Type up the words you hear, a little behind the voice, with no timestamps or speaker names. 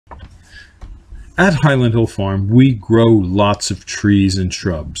At Highland Hill Farm, we grow lots of trees and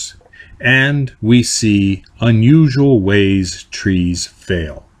shrubs, and we see unusual ways trees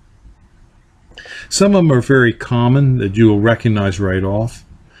fail. Some of them are very common that you will recognize right off,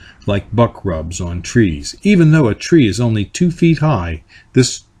 like buck rubs on trees. Even though a tree is only 2 feet high,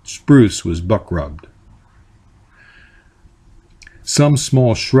 this spruce was buck rubbed. Some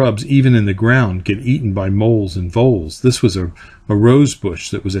small shrubs, even in the ground, get eaten by moles and voles. This was a rose bush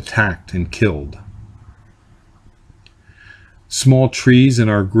that was attacked and killed. Small trees in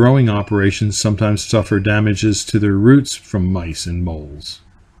our growing operations sometimes suffer damages to their roots from mice and moles.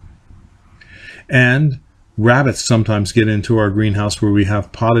 And rabbits sometimes get into our greenhouse where we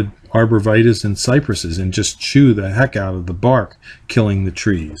have potted arborvitaes and cypresses and just chew the heck out of the bark, killing the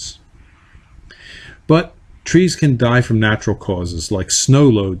trees. But trees can die from natural causes, like snow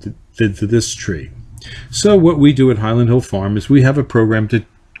load did to this tree. So what we do at Highland Hill Farm is we have a program to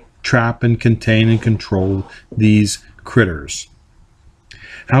trap and contain and control these critters.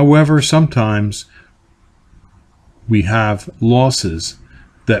 However, sometimes we have losses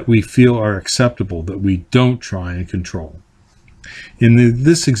that we feel are acceptable that we don't try and control. In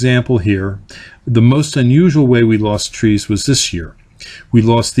this example here, the most unusual way we lost trees was this year. We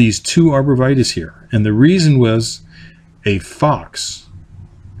lost these 2 arborvitaes here, and the reason was a fox.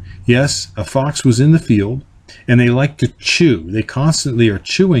 Yes, a fox was in the field, and they like to chew. They constantly are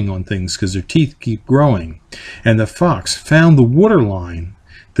chewing on things because their teeth keep growing. And the fox found the water line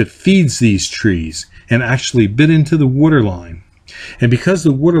that feeds these trees and actually bit into the water line. And because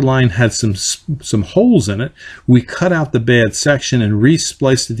the water line had some holes in it, we cut out the bad section and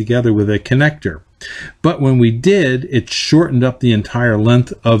re-spliced it together with a connector. But when we did, it shortened up the entire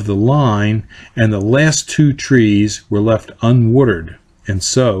length of the line, and the last 2 trees were left unwatered, and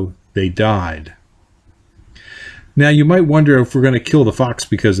so they died. Now you might wonder if we're going to kill the fox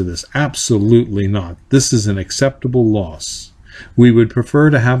because of this. Absolutely not. This is an acceptable loss. We would prefer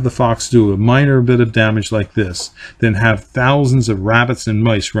to have the fox do a minor bit of damage like this than have thousands of rabbits and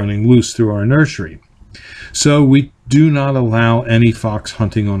mice running loose through our nursery. So we do not allow any fox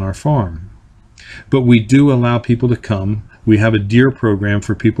hunting on our farm. But we do allow people to come. We have a deer program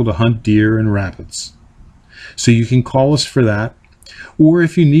for people to hunt deer and rabbits. So you can call us for that. Or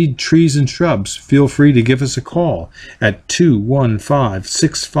if you need trees and shrubs, feel free to give us a call at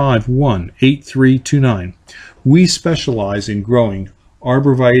 215-651-8329. We specialize in growing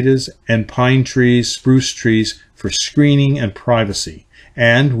arborvitaes and pine trees, spruce trees for screening and privacy.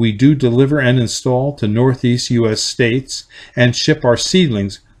 And we do deliver and install to Northeast U.S. states and ship our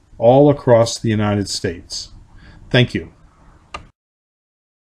seedlings all across the United States. Thank you.